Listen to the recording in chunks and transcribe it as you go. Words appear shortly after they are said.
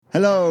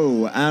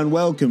Hello and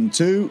welcome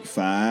to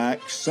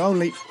Facts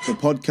Only, the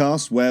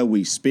podcast where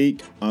we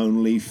speak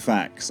only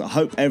facts. I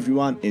hope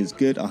everyone is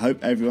good. I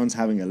hope everyone's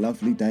having a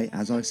lovely day,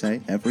 as I say,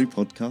 every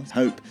podcast.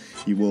 Hope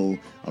you all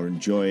are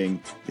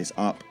enjoying this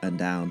up and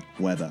down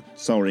weather.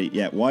 Sorry,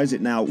 why is it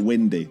now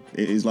windy?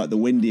 It is like the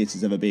windiest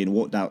it's ever been.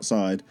 Walked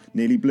outside,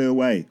 nearly blew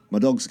away. My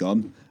dog's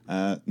gone.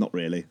 Not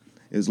really.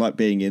 It was like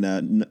being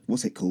in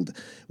what's it called?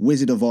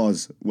 Wizard of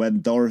Oz,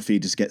 when Dorothy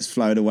just gets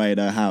flown away in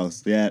her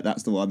house. Yeah,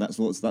 that's the one. That's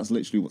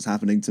literally what's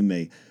happening to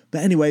me.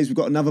 But anyways, we've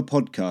got another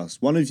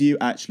podcast. One of you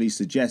actually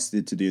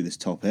suggested to do this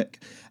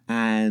topic,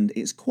 and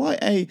it's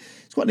quite an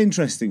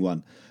interesting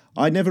one.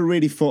 I never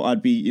really thought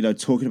I'd be,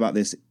 talking about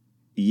this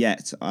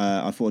yet.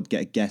 I thought I'd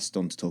get a guest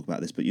on to talk about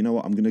this, but you know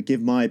what? I'm going to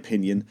give my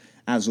opinion.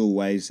 As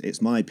always, it's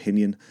my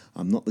opinion.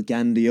 I'm not the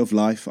Gandhi of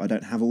life. I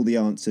don't have all the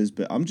answers,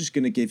 but I'm just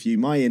going to give you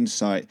my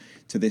insight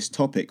to this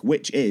topic,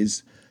 which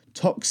is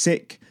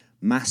toxic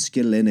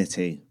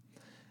masculinity.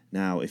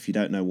 Now, if you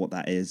don't know what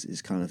that is,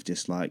 it's kind of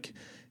just like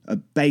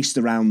based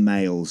around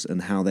males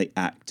and how they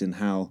act and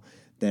how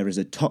there is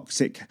a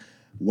toxic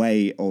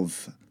way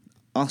of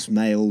us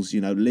males,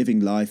 living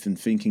life and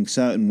thinking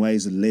certain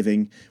ways of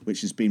living,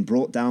 which has been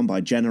brought down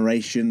by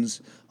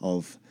generations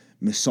of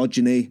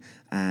misogyny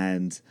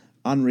and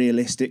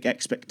unrealistic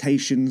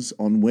expectations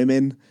on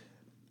women.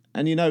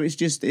 And it's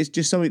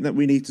just something that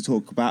we need to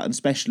talk about, and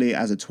especially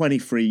as a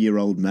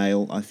 23-year-old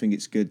male, I think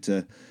it's good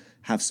to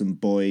have some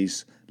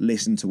boys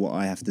listen to what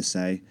I have to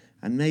say,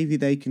 and maybe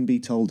they can be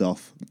told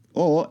off.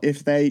 Or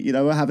if they,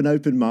 have an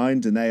open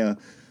mind and they are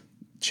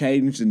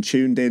changed and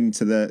tuned in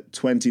to the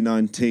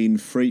 2019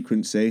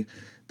 frequency,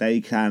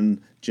 they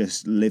can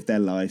just live their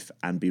life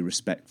and be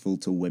respectful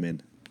to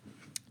women.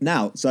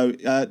 Now, so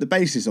the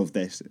basis of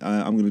this,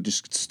 I'm going to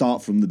just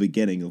start from the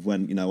beginning of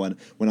when I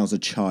was a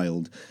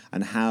child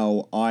and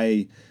how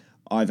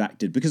I've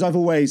acted, because I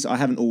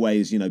haven't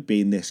always,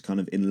 been this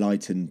kind of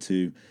enlightened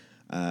to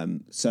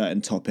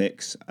certain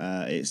topics.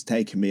 It's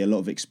taken me a lot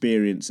of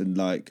experience and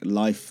like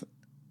life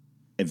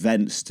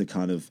events to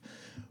kind of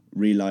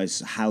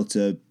realize how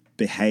to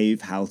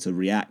behave, how to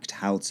react,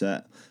 how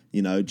to,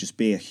 just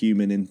be a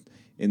human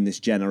in this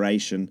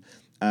generation.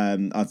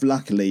 I've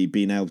luckily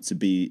been able to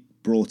be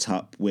brought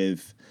up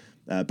with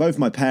both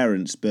my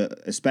parents, but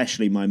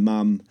especially my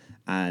mum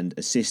and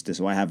a sister.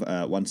 So I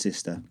have one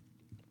sister,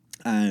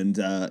 and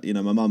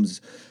my mum's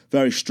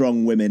very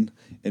strong women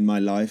in my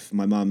life.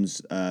 My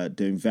mum's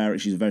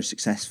she's very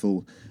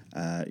successful,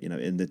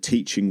 in the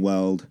teaching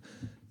world.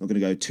 Not going to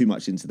go too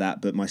much into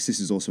that, but my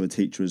sister's also a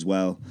teacher as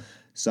well.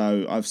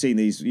 So I've seen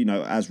these,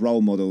 as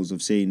role models.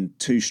 I've seen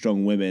two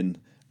strong women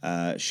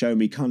show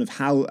me kind of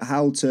how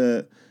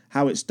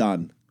it's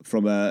done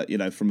from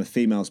a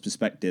female's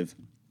perspective.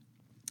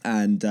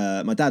 And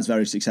my dad's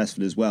very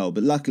successful as well,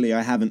 but luckily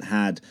I haven't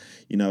had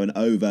an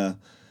over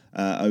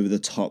the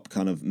top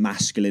kind of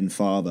masculine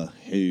father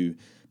who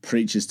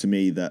preaches to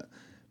me that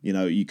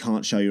you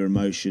can't show your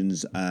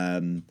emotions,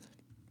 and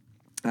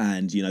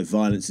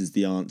violence is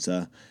the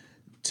answer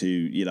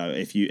to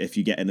if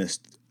you get in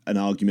an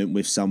argument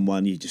with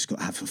someone, you just got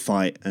to have a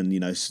fight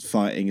and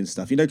fighting and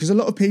stuff, because a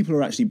lot of people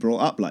are actually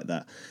brought up like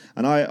that.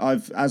 And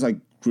I've as I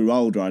grew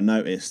older, I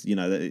noticed,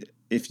 that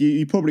if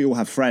you probably all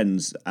have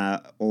friends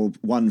or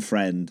one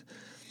friend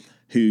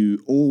who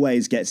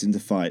always gets into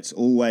fights,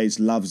 always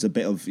loves a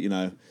bit of,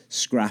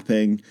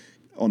 scrapping.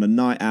 On a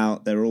night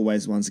out, they're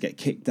always the ones that get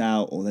kicked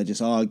out, or they're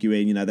just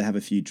arguing, they have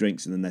a few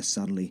drinks and then they're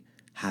suddenly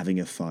having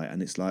a fight.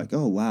 And it's like,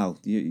 oh, wow,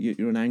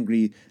 you're an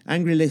angry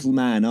little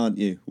man, aren't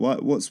you?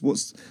 What's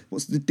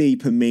the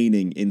deeper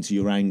meaning into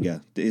your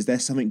anger? Is there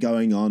something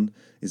going on?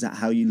 Is that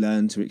how you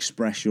learn to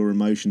express your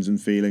emotions and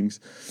feelings?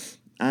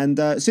 And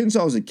since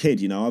I was a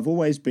kid, I've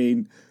always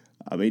been,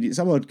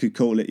 someone could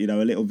call it,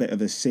 a little bit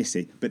of a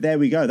sissy. But there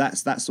we go.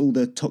 That's all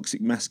the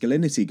toxic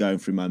masculinity going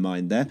through my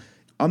mind there.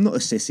 I'm not a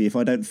sissy if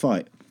I don't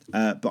fight.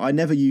 But I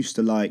never used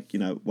to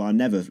I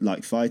never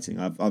liked fighting.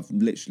 I've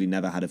literally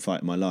never had a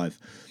fight in my life.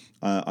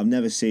 I've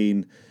never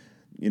seen,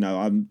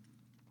 I've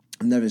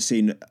never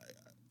seen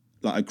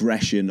like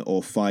aggression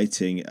or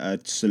fighting a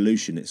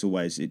solution. It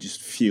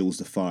just fuels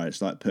the fire. It's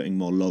like putting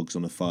more logs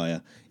on a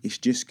fire. It's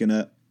just going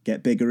to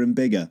get bigger and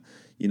bigger.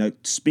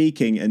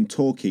 Speaking and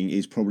talking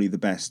is probably the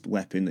best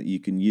weapon that you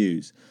can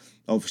use.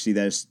 Obviously,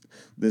 there's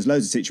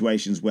loads of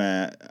situations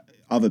where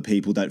other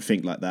people don't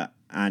think like that,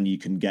 and you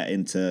can get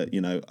into,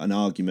 an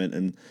argument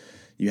and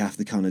you have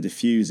to kind of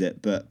diffuse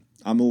it. But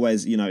I'm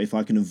always, if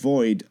I can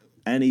avoid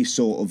any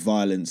sort of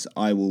violence,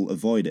 I will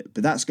avoid it.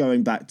 But that's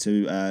going back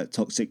to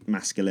toxic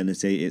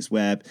masculinity. It's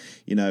where,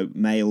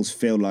 males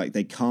feel like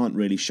they can't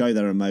really show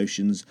their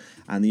emotions,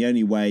 and the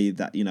only way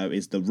that,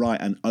 is the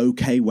right and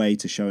okay way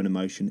to show an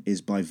emotion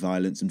is by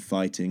violence and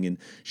fighting and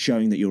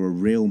showing that you're a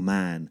real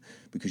man,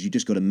 because you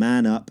just got to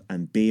man up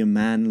and be a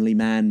manly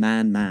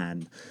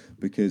man,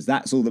 because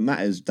that's all that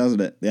matters, doesn't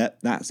it? Yeah,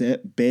 that's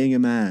it, being a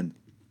man.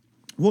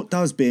 What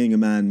does being a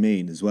man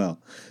mean as well?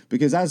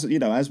 Because as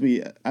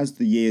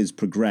the years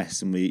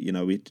progress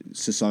and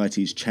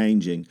society's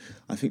changing,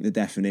 I think the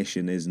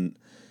definition isn't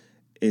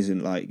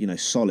like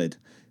solid.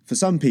 for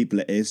some people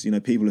it is,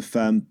 people are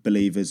firm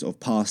believers of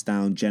passed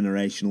down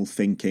generational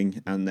thinking,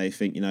 and they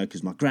think,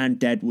 because my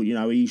granddad, he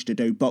used to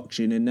do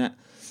boxing and that.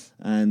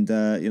 And,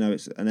 and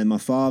then my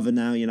father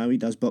now, he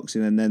does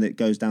boxing, and then it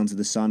goes down to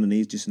the son and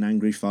he's just an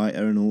angry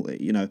fighter and all,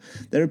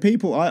 there are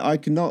people, I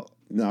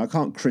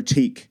can't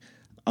critique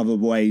other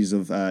ways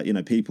of,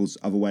 people's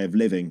other way of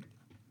living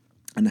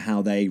and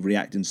how they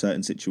react in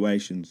certain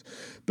situations.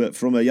 But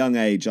from a young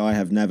age,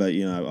 I've never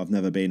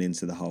been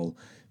into the whole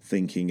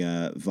thinking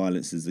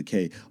violence is the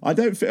key. I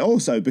don't feel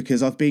also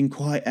because I've been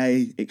quite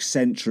a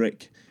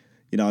eccentric,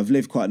 I've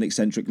lived quite an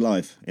eccentric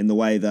life in the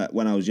way that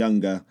when I was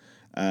younger,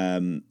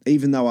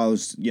 even though I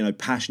was,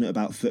 passionate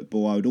about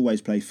football, I would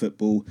always play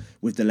football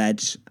with the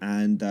lads,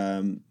 and,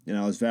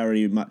 I was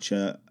very much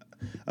a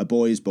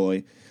boy's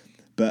boy,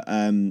 but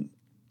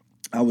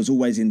I was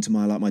always into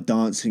my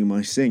dancing and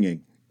my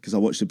singing, because I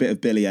watched a bit of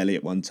Billy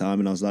Elliot one time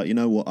and I was like, you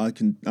know what, I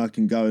can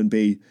go and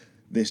be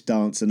this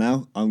dancer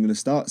now. I'm going to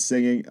start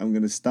singing. I'm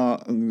going to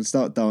start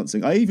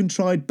dancing. I even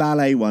tried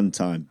ballet one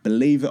time,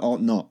 believe it or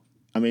not.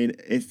 I mean,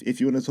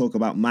 if you want to talk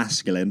about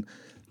masculine,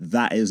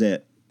 that is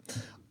it.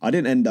 I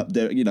didn't end up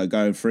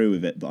going through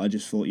with it, but I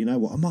just thought, you know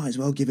what, I might as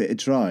well give it a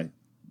try.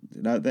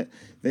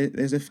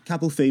 There's a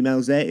couple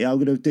females there.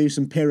 I'm going to do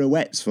some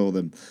pirouettes for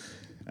them.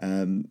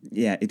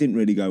 It didn't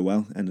really go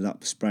well. Ended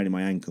up spraining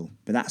my ankle,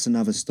 but that's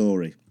another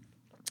story.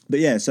 But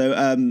yeah, so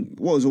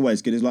what was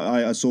always good is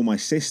I saw my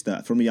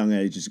sister from a young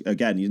age.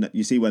 Again,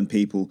 you see when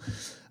people,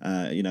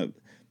 who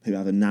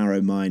have a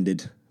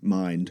narrow-minded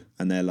mind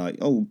and they're like,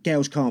 oh,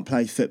 girls can't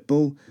play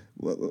football.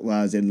 Well,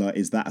 as in,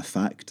 is that a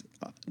fact?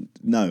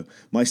 No.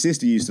 My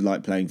sister used to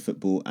like playing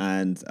football,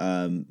 and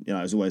it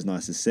was always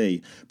nice to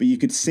see. But you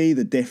could see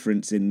the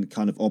difference in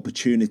kind of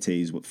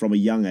opportunities from a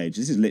young age.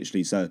 This is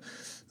literally 10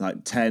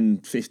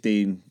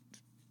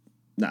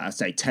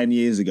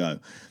 years ago,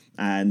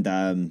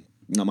 and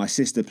my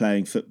sister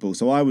playing football.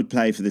 So I would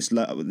play for this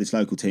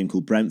local team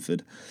called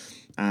Brentford,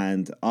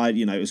 and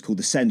it was called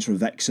the Centre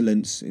of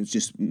Excellence. It was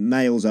just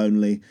males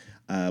only.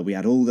 We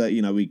had all the,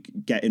 we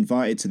get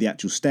invited to the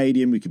actual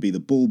stadium. We could be the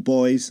ball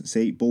boys.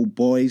 See, ball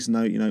boys.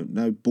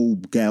 No ball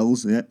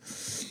girls. Yeah.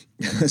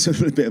 It's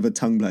a bit of a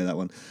tongue play, that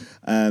one.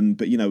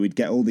 But we'd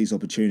get all these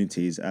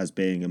opportunities as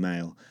being a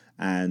male.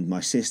 And my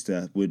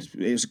sister it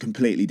was a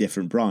completely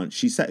different branch.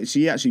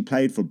 She actually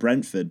played for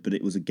Brentford, but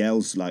it was a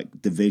girls'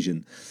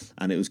 division,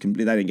 and it was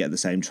completely. They didn't get the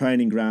same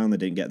training ground. They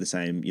didn't get the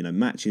same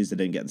matches. They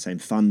didn't get the same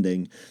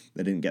funding.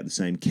 They didn't get the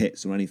same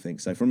kits or anything.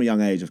 So from a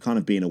young age, I've kind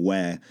of been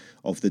aware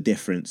of the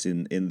difference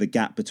in the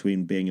gap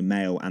between being a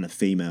male and a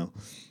female.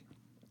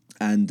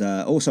 And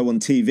also on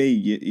TV,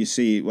 you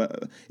see, well,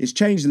 it's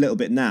changed a little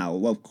bit now,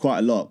 well, quite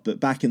a lot. But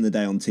back in the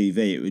day on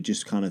TV, it would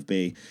just kind of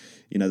be,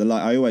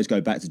 I always go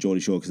back to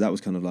Geordie Shore because that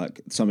was kind of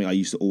like something I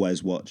used to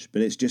always watch.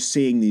 But it's just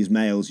seeing these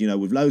males,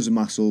 with loads of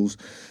muscles,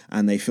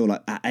 and they feel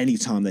like at any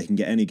time they can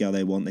get any girl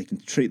they want. They can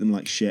treat them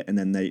like shit, and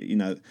then they,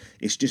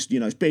 it's just,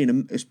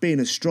 it's being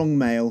a strong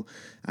male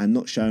and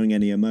not showing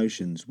any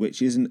emotions,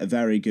 which isn't a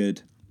very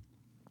good,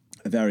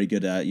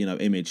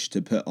 image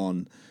to put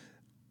on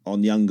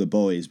younger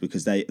boys,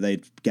 because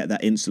they get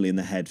that instantly in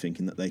their head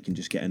thinking that they can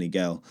just get any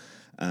girl.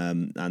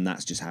 And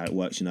that's just how it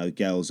works.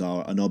 Girls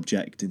are an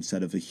object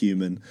instead of a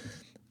human.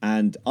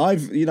 And I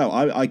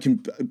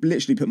can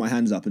literally put my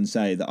hands up and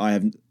say that I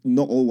have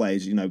not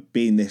always,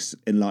 been this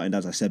enlightened,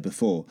 as I said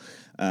before.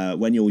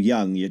 When you're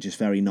young, you're just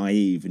very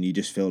naive, and you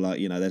just feel like,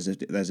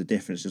 there's a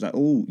difference. It's like,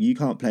 oh, you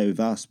can't play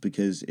with us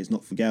because it's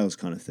not for girls,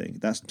 kind of thing.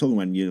 That's talking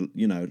when you're,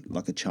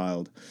 like a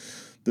child.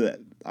 But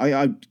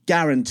I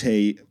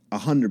guarantee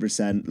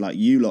 100%, like,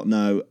 you lot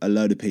know a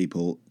load of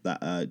people that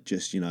are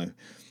just,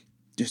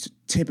 just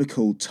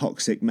typical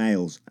toxic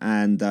males.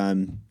 And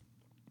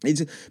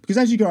it's because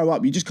as you grow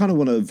up, you just kind of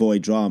want to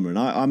avoid drama. And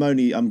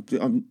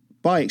I'm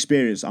by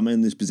experience, I'm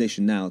in this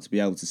position now to be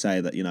able to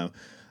say that,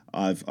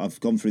 I've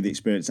gone through the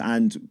experience.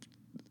 And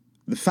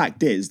the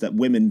fact is that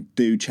women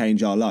do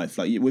change our life.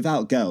 Like,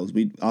 without girls,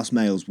 us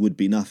males would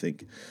be nothing.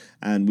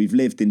 And we've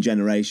lived in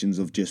generations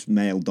of just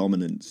male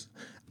dominance.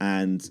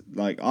 And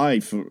like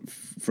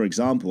for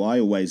example, I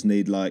always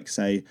need advice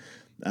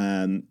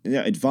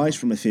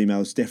from a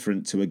female is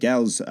different to a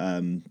girl's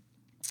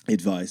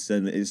advice,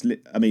 and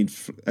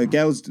a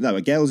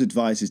girl's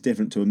advice is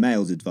different to a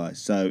male's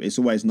advice. So it's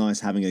always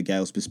nice having a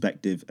girl's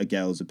perspective, a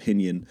girl's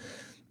opinion,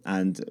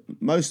 and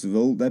most of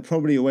all, they're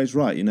probably always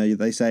right.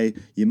 They say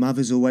your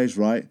mother's always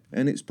right,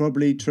 and it's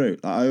probably true.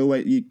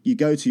 Like, you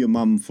go to your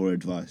mum for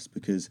advice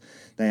because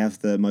they have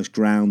the most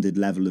grounded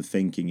level of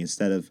thinking.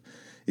 Instead of,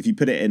 if you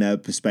put it in a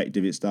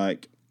perspective, it's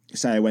like,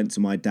 say I went to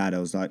my dad, I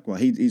was like, well,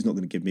 he's not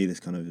going to give me this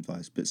kind of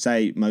advice. But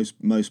say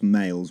most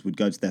males would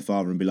go to their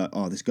father and be like,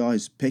 oh, this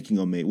guy's picking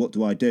on me. What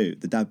do I do?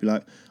 The dad would be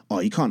like, oh,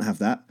 you can't have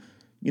that.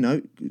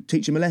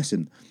 Teach him a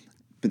lesson.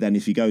 But then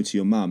if you go to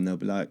your mum, they'll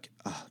be like,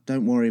 oh,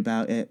 don't worry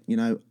about it.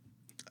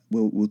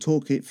 We'll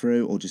talk it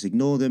through, or just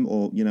ignore them,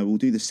 or, we'll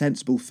do the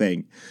sensible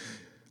thing.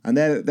 And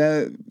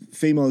they're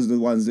females are the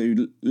ones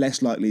who are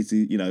less likely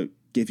to,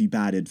 give you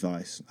bad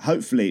advice.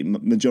 Hopefully,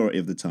 majority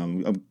of the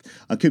time.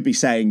 I could be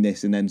saying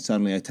this and then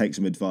suddenly I take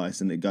some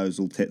advice and it goes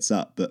all tits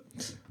up, but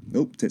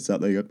tits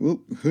up, there you go.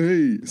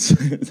 Hey.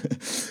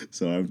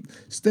 So I'm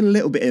still a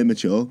little bit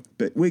immature,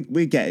 but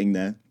we're getting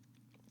there.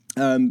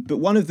 But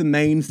one of the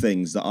main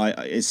things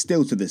that is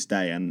still to this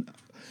day, and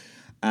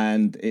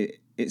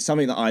it's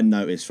something that I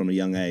noticed from a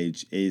young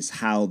age, is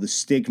how the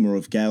stigma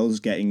of girls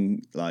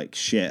getting like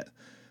shit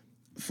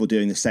for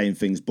doing the same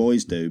things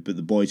boys do, but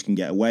the boys can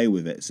get away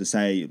with it. So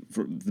say,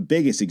 the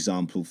biggest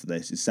example for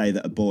this is say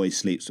that a boy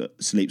sleeps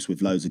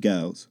with loads of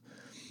girls,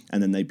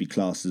 and then they'd be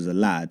classed as a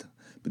lad.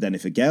 But then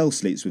if a girl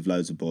sleeps with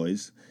loads of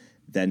boys,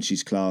 then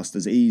she's classed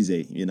as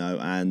easy, you know,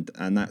 and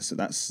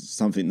that's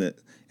something that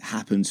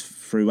happens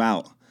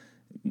throughout,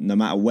 no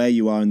matter where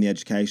you are in the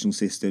educational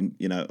system,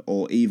 you know,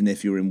 or even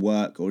if you're in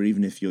work, or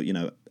even if you're, you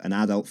know, an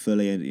adult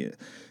fully.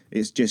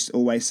 It's just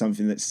always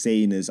something that's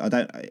seen as,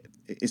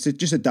 it's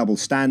just a double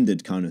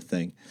standard kind of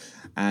thing.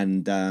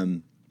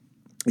 And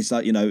it's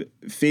like, you know,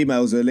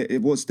 females are,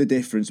 what's the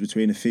difference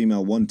between a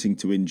female wanting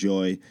to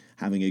enjoy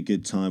having a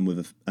good time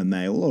with a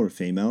male or a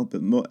female,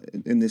 but more,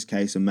 in this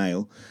case, a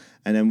male?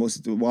 And then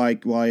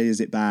why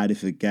is it bad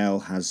if a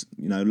girl has,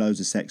 you know, loads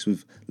of sex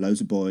with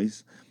loads of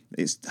boys?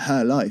 It's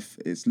her life.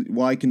 It's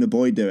why can a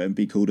boy do it and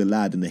be called a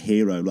lad and a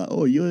hero? Like,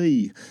 oh,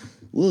 yay.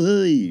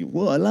 Whoa,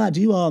 what a lad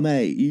you are,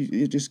 mate.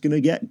 You're just going to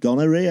get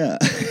gonorrhea.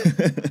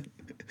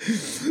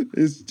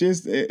 It's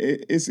just,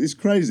 it's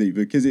crazy,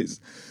 because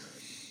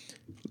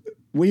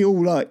we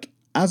all, like,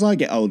 as I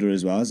get older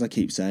as well, as I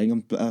keep saying,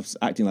 I'm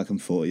acting like I'm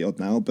 40 odd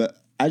now, but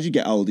as you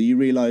get older, you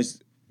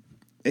realise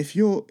if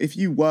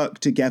you work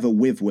together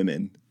with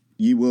women,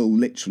 you will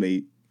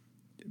literally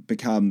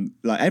become,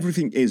 like,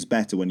 everything is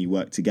better when you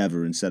work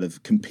together instead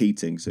of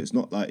competing. So it's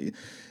not like,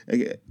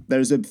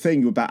 there's a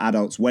thing about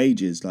adults'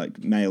 wages,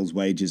 like males'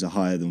 wages are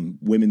higher than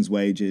women's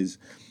wages,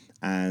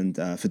 and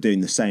for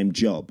doing the same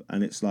job.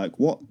 And it's like,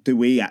 what do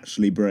we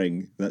actually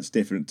bring that's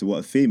different to what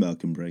a female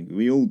can bring?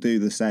 We all do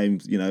the same,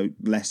 you know,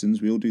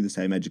 lessons. We all do the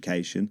same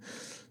education.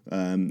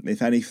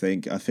 If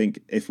anything, I think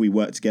if we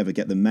work together,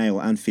 get the male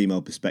and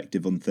female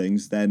perspective on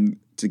things, then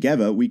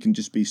together we can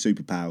just be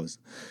superpowers.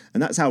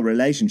 And that's how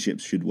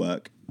relationships should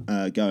work.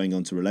 Going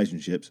on to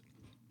relationships,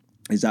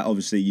 is that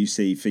obviously you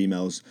see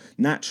females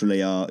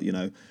naturally are, you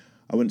know,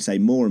 I wouldn't say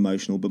more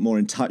emotional, but more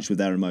in touch with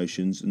their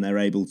emotions, and they're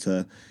able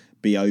to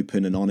be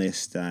open and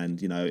honest.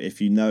 And, you know, if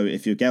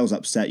your girl's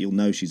upset, you'll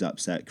know she's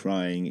upset,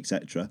 crying,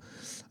 etc.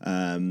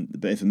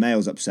 But if a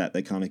male's upset,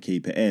 they kind of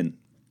keep it in.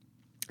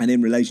 And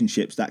in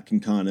relationships, that can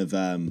kind of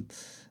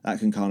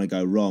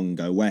go wrong,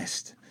 go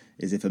west,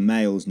 is if a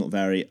male's not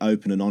very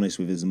open and honest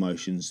with his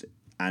emotions.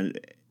 And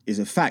is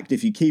a fact,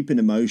 if you keep in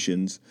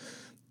emotions,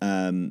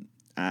 and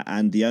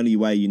the only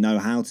way you know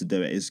how to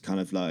do it is kind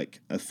of like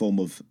a form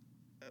of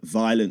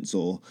violence,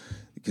 or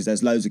because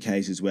there's loads of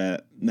cases where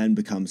men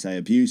become, say,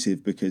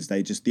 abusive because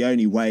the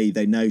only way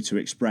they know to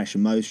express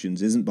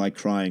emotions isn't by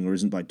crying or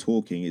isn't by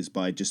talking, is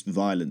by just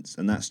violence.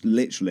 And that's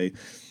literally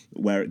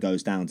where it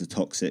goes down to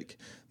toxic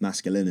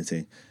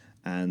masculinity.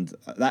 And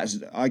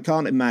I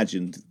can't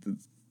imagine,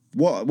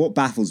 what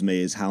baffles me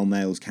is how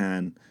males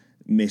can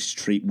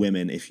mistreat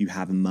women if you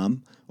have a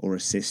mum or a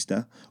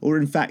sister, or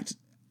in fact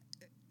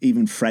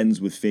even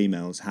friends with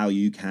females, how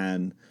you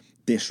can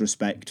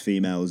disrespect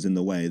females in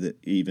the way that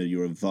either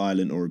you're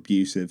violent or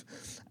abusive,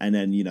 and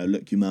then, you know,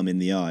 look your mum in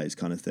the eyes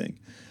kind of thing.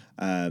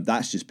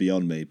 That's just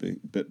beyond me.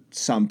 But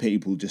some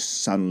people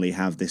just suddenly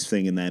have this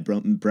thing in their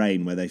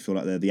brain where they feel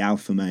like they're the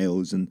alpha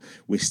males, and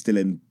we're still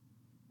in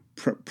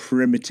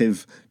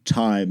primitive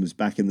times,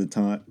 back in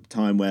the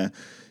time where,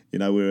 you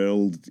know, we were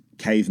all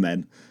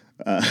cavemen.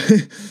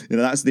 You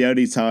know, that's the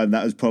only time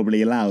that was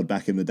probably allowed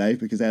back in the day,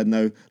 because they had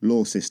no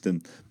law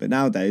system. But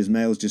nowadays,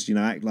 males just, you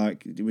know, act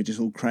like we're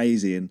just all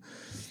crazy, and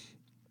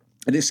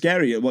it's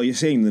scary. Well, you're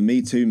seeing the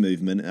Me Too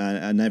movement,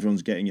 and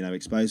everyone's getting, you know,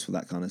 exposed for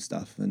that kind of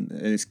stuff, and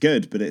it's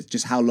good. But it's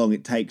just how long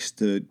it takes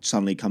to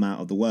suddenly come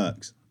out of the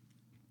works.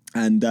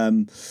 And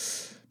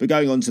but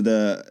going on to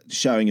the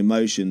showing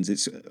emotions,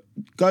 it's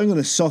going on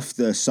a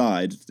softer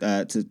side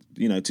to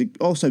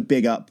also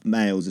big up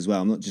males as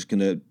well. I'm not just going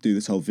to do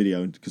this whole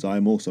video because I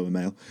am also a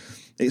male.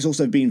 It's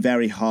also been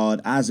very hard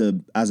as a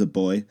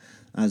boy,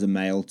 as a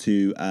male,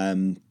 to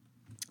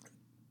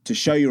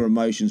show your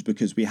emotions,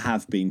 because we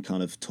have been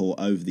kind of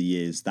taught over the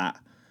years that,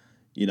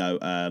 you know,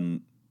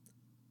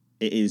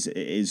 it is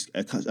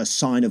a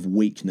sign of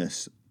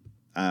weakness.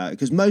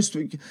 Because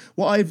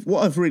what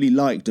I've really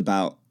liked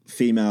about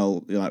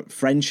female, like,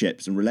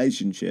 friendships and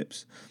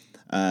relationships,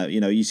 you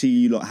know,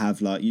 you lot have,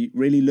 like, you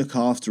really look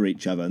after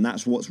each other, and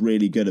that's what's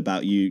really good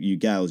about you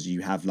girls.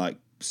 You have, like,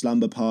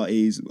 slumber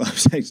parties. I'm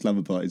saying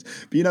slumber parties,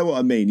 but you know what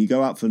I mean. You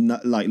go out for,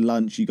 like,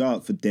 lunch, you go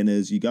out for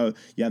dinners, you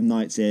have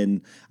nights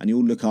in, and you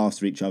all look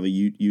after each other.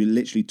 You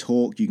literally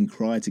talk, you can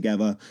cry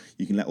together,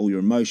 you can let all your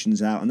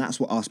emotions out, and that's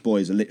what us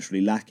boys are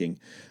literally lacking.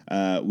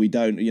 We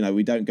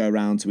don't go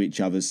around to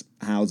each other's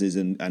houses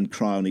and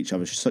cry on each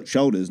other's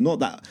shoulders. Not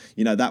that,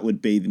 you know, that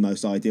would be the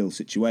most ideal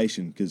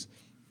situation, because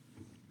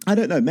I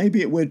don't know.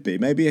 Maybe it would be.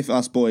 Maybe if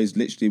us boys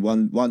literally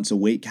once a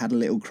week had a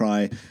little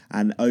cry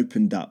and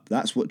opened up.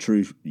 That's what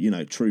true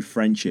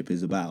friendship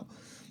is about.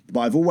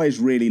 But I've always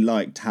really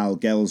liked how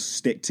girls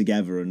stick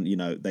together and,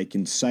 they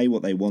can say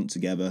what they want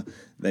together.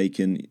 They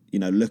can,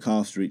 look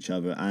after each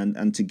other.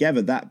 And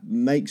together that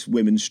makes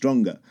women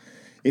stronger.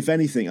 If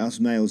anything, us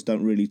males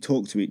don't really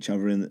talk to each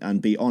other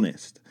and be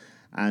honest.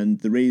 And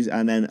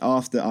then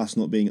after us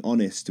not being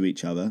honest to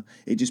each other,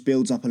 it just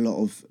builds up a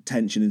lot of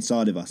tension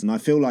inside of us. And I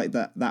feel like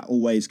that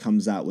always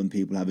comes out when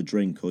people have a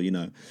drink, or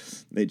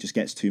it just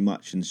gets too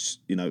much. And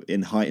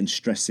in heightened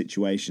stress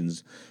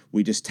situations,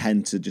 we just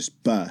tend to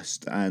just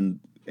burst. And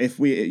if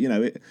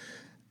we,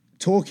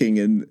 talking,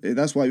 and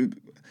that's why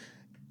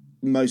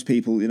most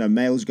people,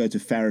 males go to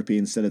therapy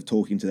instead of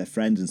talking to their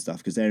friends and stuff,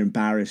 because they're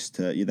embarrassed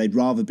they'd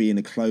rather be in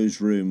a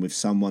closed room with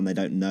someone they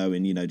don't know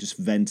and, just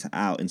vent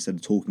out instead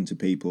of talking to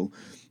people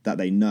that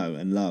they know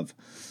and love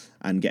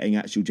and getting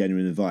actual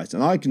genuine advice.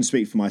 And I can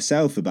speak for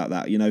myself about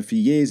that. For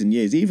years and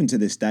years, even to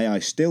this day, I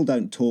still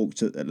don't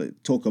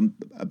talk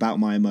about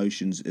my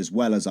emotions as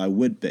well as I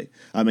would be.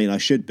 I mean, I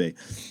should be.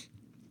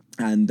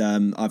 And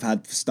I've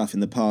had stuff in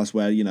the past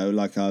where,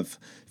 I've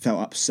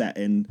felt upset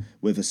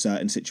with a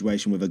certain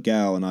situation with a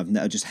girl, and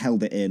I've just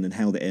held it in,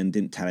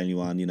 didn't tell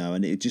anyone,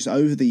 and it just,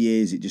 over the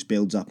years, it just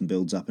builds up and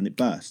it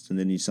bursts. And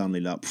then you suddenly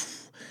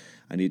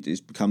and it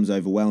just becomes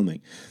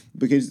overwhelming.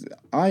 Because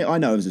I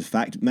know as a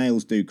fact,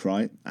 males do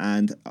cry,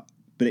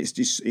 but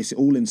it's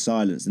all in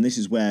silence. And this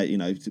is where,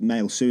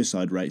 male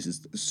suicide rates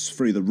is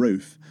through the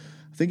roof.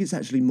 I think it's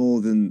actually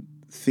more than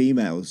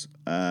females.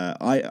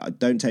 I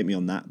don't take me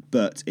on that,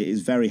 but it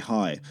is very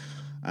high,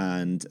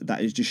 and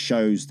that just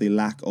shows the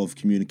lack of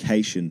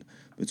communication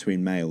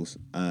between males.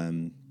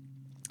 And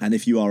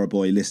if you are a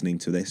boy listening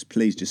to this,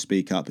 please just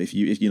speak up. If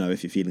you're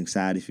feeling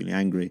sad, if you're feeling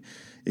angry,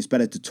 it's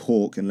better to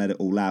talk and let it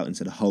all out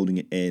instead of holding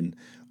it in,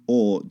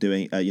 or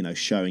doing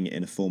showing it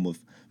in a form of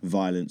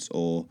violence,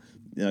 or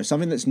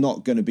something that's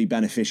not going to be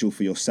beneficial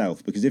for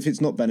yourself. Because if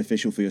it's not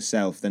beneficial for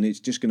yourself, then it's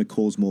just going to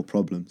cause more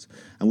problems,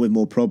 and with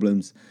more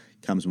problems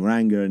comes more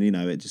anger, and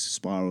it just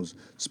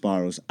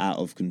spirals out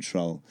of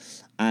control.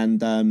 And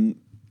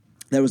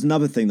there was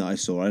another thing that I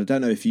saw. I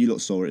don't know if you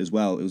lot saw it as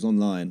well. It was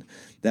online.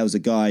 There was a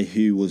guy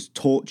who was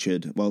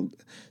tortured. Well,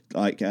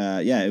 I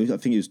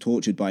think he was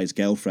tortured by his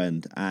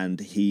girlfriend, and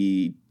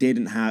he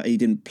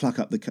didn't pluck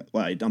up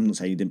I'm not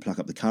saying he didn't pluck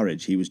up the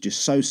courage. He was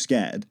just so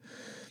scared.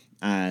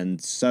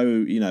 And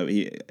so,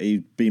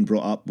 he'd been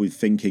brought up with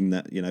thinking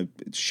that,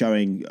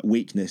 showing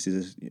weakness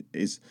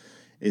is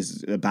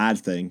a bad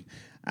thing.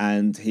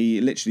 And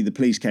the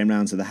police came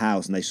round to the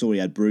house and they saw he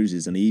had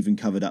bruises, and he even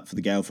covered up for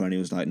the girlfriend. He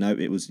was like, no,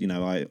 it was,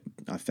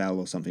 I fell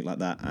or something like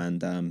that.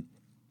 And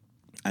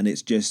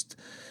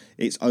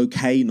it's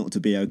okay not to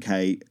be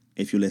okay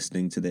if you're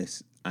listening to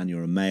this and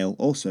you're a male,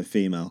 also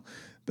female.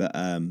 But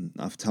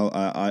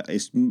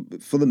it's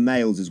for the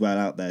males as well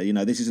out there.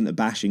 This isn't a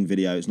bashing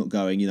video. It's not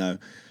going,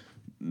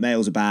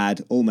 males are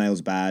bad, all males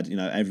are bad,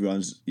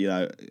 everyone's,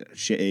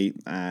 shitty,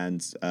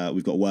 and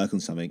we've got to work on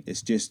something.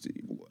 It's just,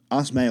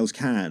 us males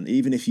can,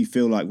 even if you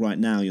feel like right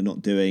now you're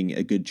not doing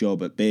a good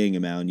job at being a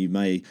male and you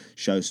may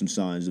show some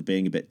signs of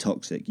being a bit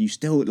toxic, you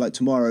still,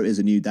 tomorrow is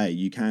a new day.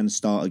 You can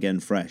start again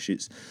fresh.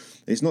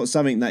 It's not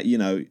something that,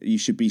 you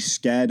should be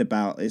scared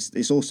about.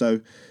 It's also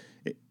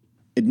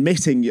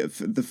admitting,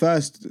 the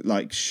first,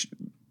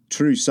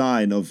 true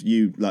sign of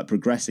you,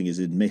 progressing is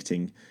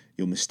admitting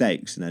your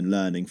mistakes and then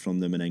learning from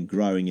them and then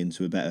growing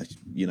into a better,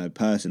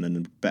 person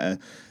and a better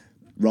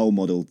role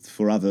model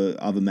for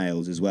other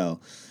males as well.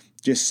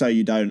 Just so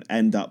you don't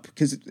end up,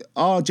 because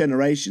our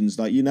generations,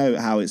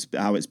 how it's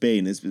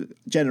been, is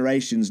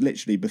generations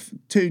literally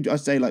two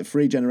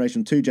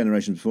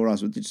generations before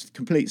us were just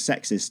complete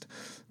sexist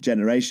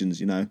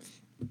generations.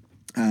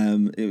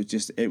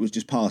 It was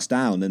just passed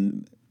down,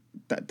 and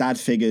dad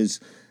figures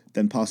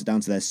then pass it down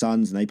to their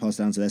sons, and they pass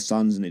it down to their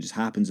sons, and it just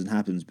happens and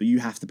happens. But you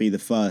have to be the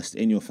first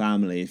in your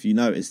family. If you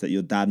notice that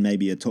your dad may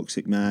be a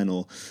toxic man,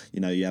 or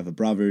you have a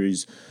brother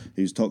who's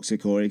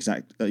toxic, or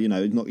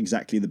not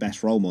exactly the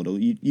best role model,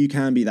 you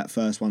can be that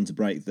first one to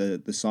break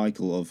the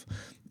cycle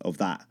of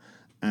that.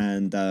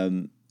 And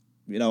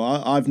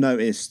I've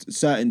noticed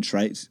certain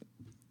traits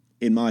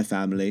in my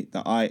family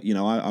that I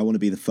want to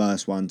be the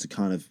first one to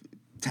kind of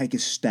take a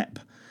step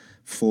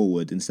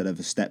forward instead of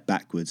a step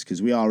backwards,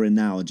 because we are in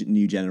now a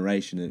new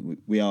generation.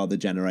 We are the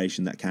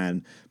generation that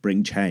can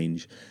bring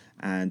change,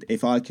 and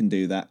if I can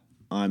do that,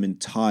 I'm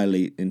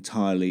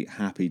entirely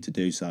happy to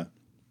do so.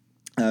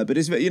 But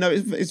it's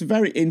a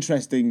very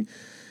interesting.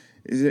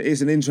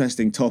 It's an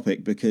interesting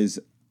topic, because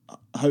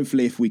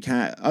hopefully, if we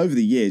can, over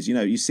the years,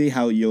 you see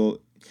how your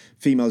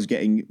females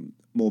getting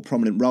more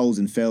prominent roles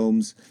in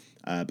films,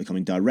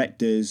 becoming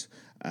directors,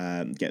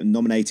 getting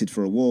nominated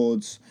for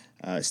awards.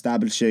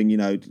 Establishing,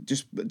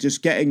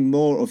 just getting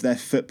more of their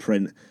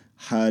footprint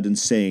heard and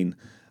seen,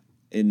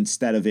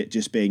 instead of it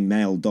just being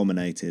male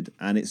dominated.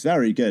 And it's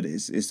very good.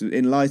 It's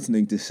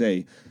enlightening to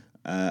see,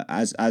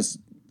 as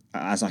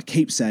as I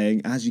keep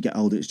saying, as you get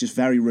older, it's just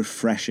very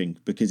refreshing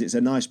because it's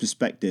a nice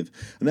perspective.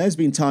 And there's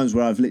been times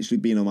where I've literally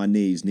been on my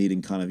knees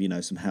needing kind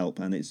of, some help,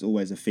 and it's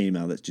always a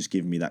female that's just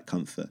giving me that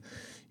comfort.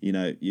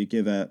 You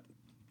give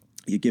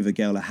a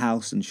girl a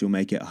house and she'll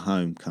make it a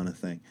home, kind of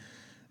thing.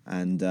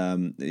 And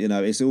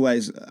it's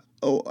always,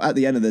 at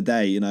the end of the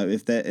day,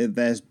 if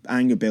there's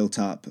anger built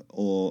up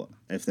or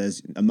if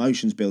there's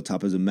emotions built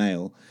up as a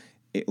male,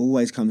 it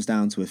always comes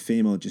down to a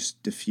female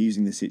just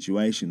diffusing the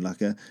situation. Like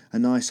a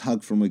nice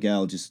hug from a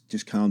girl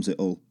just calms it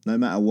all, no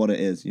matter what it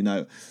is,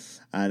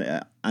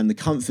 and the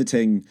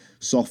comforting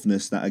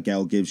softness that a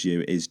girl gives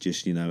you is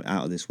just,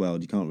 out of this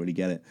world. You can't really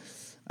get it.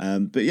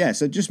 But yeah,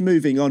 so just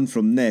moving on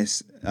from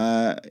this,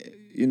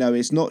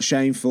 it's not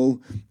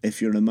shameful if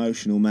you're an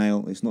emotional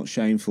male. It's not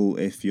shameful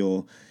if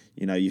you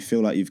feel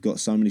like you've got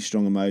so many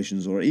strong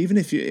emotions, or even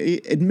if you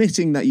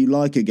admitting that you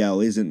like a girl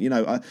isn't,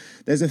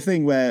 there's a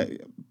thing where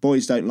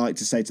boys don't like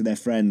to say to their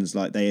friends,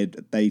 like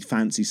they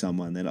fancy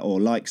someone or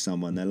like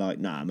someone. They're like,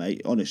 nah,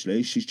 mate,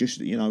 honestly, she's just,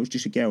 it's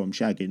just a girl I'm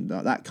shagging,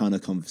 like that kind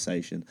of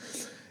conversation.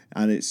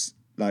 And it's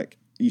like,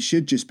 you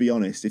should just be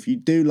honest. If you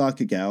do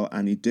like a girl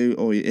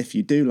or if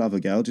you do love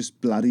a girl,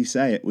 just bloody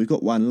say it. We've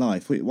got one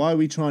life. Why are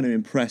we trying to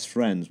impress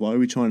friends? Why are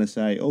we trying to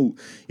say,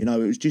 it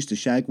was just a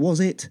shag? Was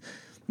it?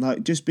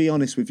 Like, just be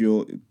honest with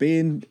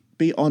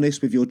be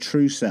honest with your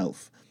true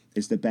self.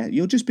 Is the best.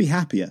 You'll just be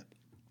happier.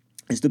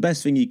 It's the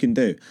best thing you can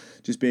do.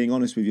 Just being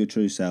honest with your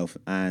true self.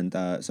 And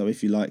so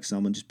if you like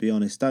someone, just be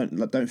honest.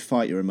 Don't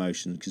fight your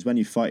emotions, because when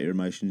you fight your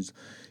emotions,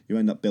 you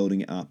end up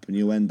building it up, and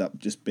you end up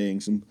just being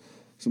some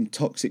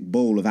toxic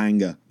ball of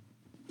anger.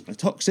 A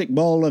toxic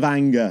ball of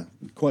anger.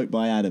 Quote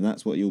by Adam.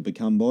 That's what you'll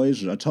become,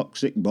 boys. A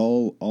toxic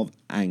ball of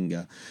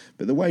anger.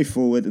 But the way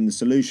forward and the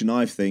solution,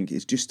 I think,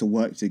 is just to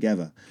work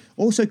together.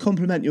 Also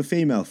compliment your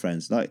female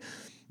friends. Like,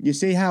 you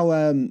see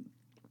how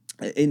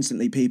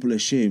instantly people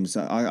assume.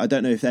 So I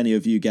don't know if any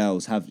of you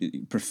girls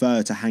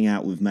prefer to hang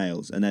out with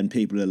males, and then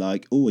people are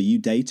like, are you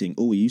dating?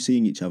 Are you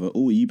seeing each other?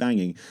 Are you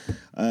banging?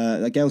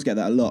 The girls get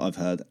that a lot, I've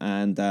heard.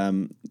 And,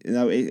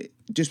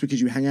 just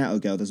because you hang out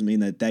with a girl doesn't mean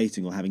they're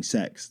dating or having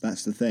sex.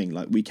 That's the thing.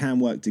 Like, we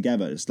can work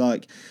together. It's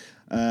like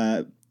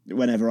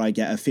whenever I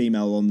get a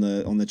female on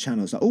the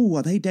channel, it's like,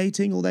 are they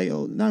dating?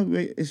 No,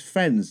 it's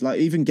friends. Like,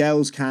 even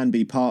girls can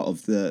be part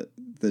of the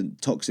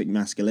toxic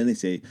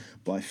masculinity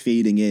by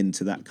feeding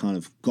into that kind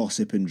of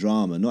gossip and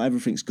drama. Not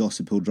everything's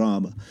gossip or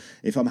drama.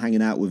 If I'm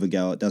hanging out with a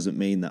girl, it doesn't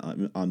mean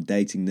that I'm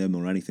dating them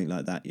or anything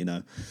like that,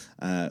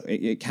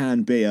 It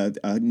can be a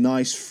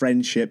nice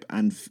friendship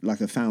and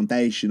like a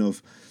foundation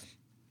of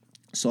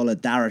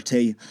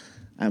solidarity,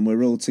 and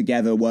we're all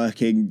together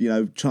working,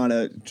 trying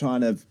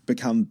to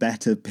become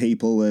better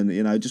people,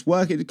 and just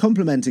working,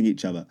 complementing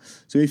each other.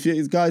 So if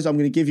you guys, I'm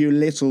going to give you a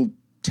little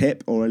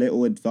tip or a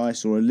little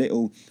advice or a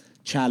little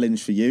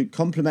challenge for you.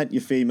 Compliment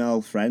your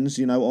female friends,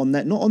 on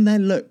their, not on their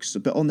looks,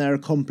 but on their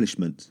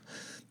accomplishments.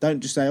 Don't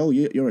just say,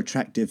 you're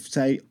attractive.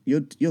 Say,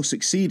 you're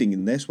succeeding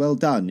in this. Well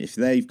done. If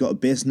they've got a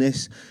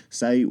business,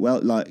 say,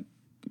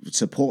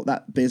 support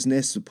that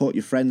business, support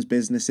your friends'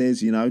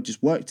 businesses,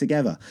 just work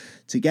together.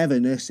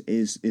 Togetherness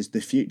is the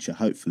future,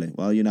 hopefully.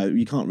 Well,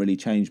 you can't really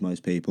change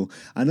most people.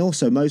 And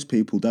also, most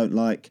people don't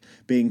like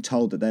being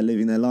told that they're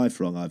living their life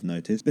wrong, I've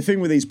noticed. The thing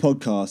with these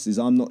podcasts is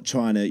I'm not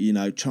trying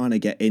to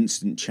get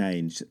instant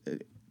change.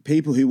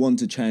 People who want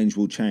to change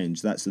will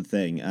change. That's the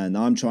thing. And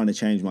I'm trying to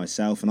change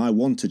myself, and I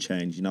want to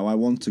change. I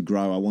want to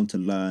grow. I want to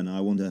learn.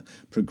 I want to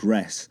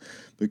progress.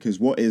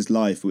 Because what is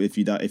life if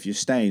you're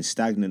staying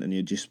stagnant and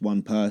you're just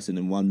one person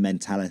and one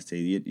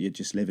mentality? You're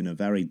just living a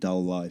very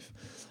dull life.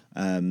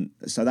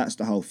 So that's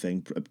the whole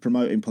thing.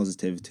 Promoting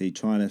positivity,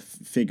 trying to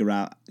figure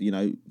out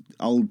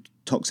old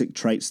toxic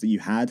traits that you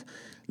had,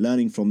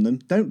 learning from them.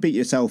 Don't beat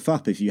yourself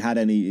up if you had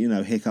any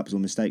hiccups or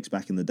mistakes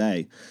back in the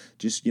day.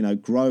 Just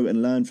grow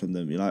and learn from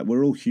them.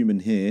 We're all human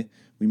here.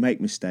 We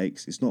make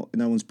mistakes. It's not,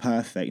 no one's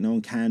perfect. No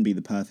one can be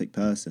the perfect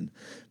person.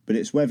 But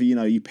it's whether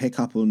you pick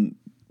up on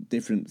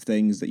different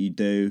things that you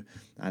do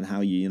and how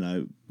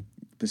you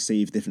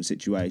perceive different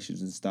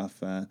situations and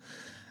stuff,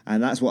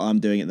 and that's what I'm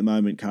doing at the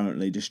moment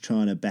currently, just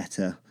trying to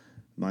better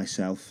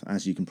myself,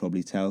 as you can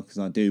probably tell, because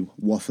I do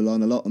waffle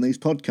on a lot on these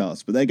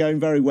podcasts, but they're going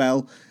very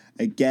well.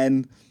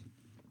 Again,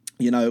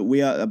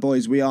 we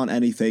aren't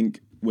anything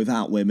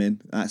without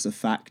women. That's a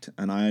fact,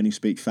 and I only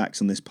speak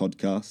facts on this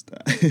podcast.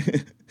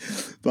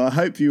 But I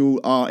hope you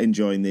all are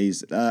enjoying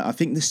these. I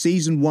think the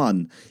season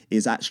 1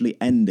 is actually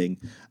ending.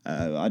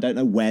 I don't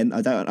know when.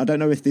 I don't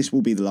know if this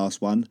will be the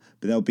last one,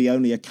 but there'll be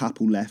only a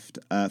couple left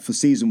for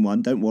season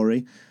 1. Don't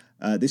worry.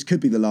 This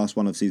could be the last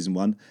one of season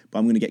 1, but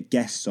I'm going to get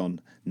guests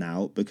on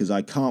now because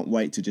I can't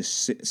wait to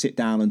just sit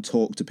down and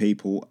talk to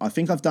people. I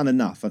think I've done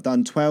enough. I've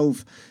done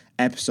 12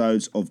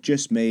 episodes of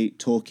just me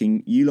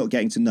talking, you lot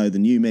getting to know the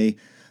new me.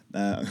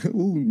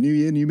 New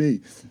year, new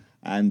me.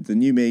 And the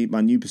new me,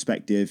 my new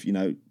perspective,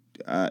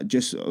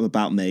 just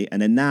about me.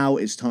 And then now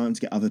it's time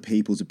to get other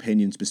people's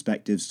opinions,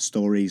 perspectives,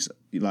 stories,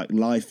 like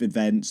life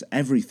events,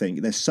 everything.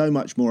 There's so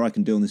much more I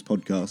can do on this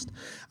podcast,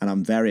 and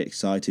I'm very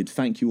excited.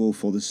 Thank you all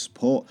for the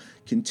support,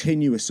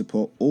 continuous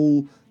support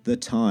all the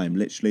time.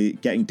 Literally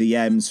getting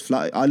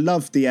DMs. I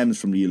love DMs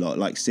from you lot,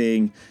 like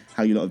seeing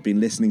how you lot have been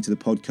listening to the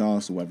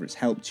podcast, or whether it's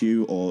helped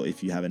you, or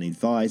if you have any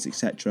advice,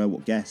 etc.,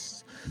 what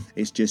guests.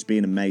 It's just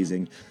been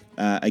amazing.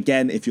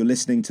 Again, if you're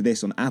listening to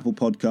this on Apple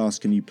Podcasts,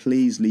 can you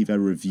please leave a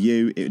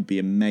review? It would be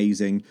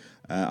amazing.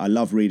 I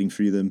love reading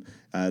through them.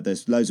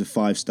 There's loads of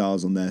 5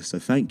 stars on there, so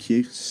thank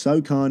you.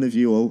 So kind of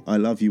you all. I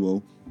love you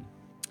all.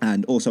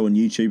 And also on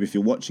YouTube, if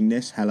you're watching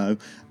this, hello.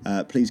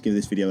 Please give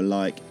this video a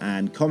like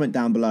and comment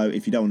down below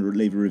if you don't want to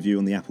leave a review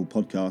on the Apple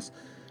Podcast.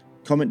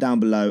 Comment down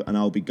below and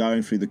I'll be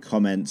going through the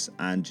comments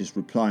and just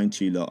replying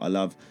to you lot. I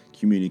love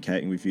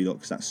communicating with you lot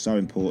because that's so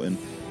important.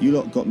 You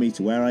lot got me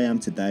to where I am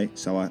today,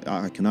 so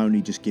I can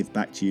only just give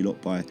back to you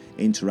lot by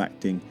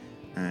interacting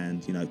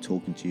and, you know,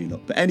 talking to you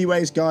lot. But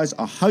anyways, guys,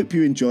 I hope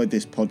you enjoyed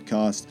this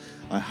podcast.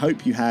 I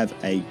hope you have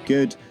a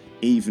good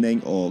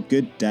evening or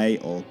good day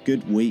or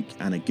good week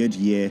and a good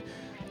year.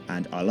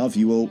 And I love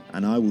you all,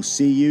 and I will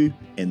see you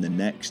in the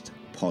next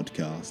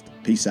podcast.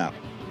 Peace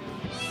out.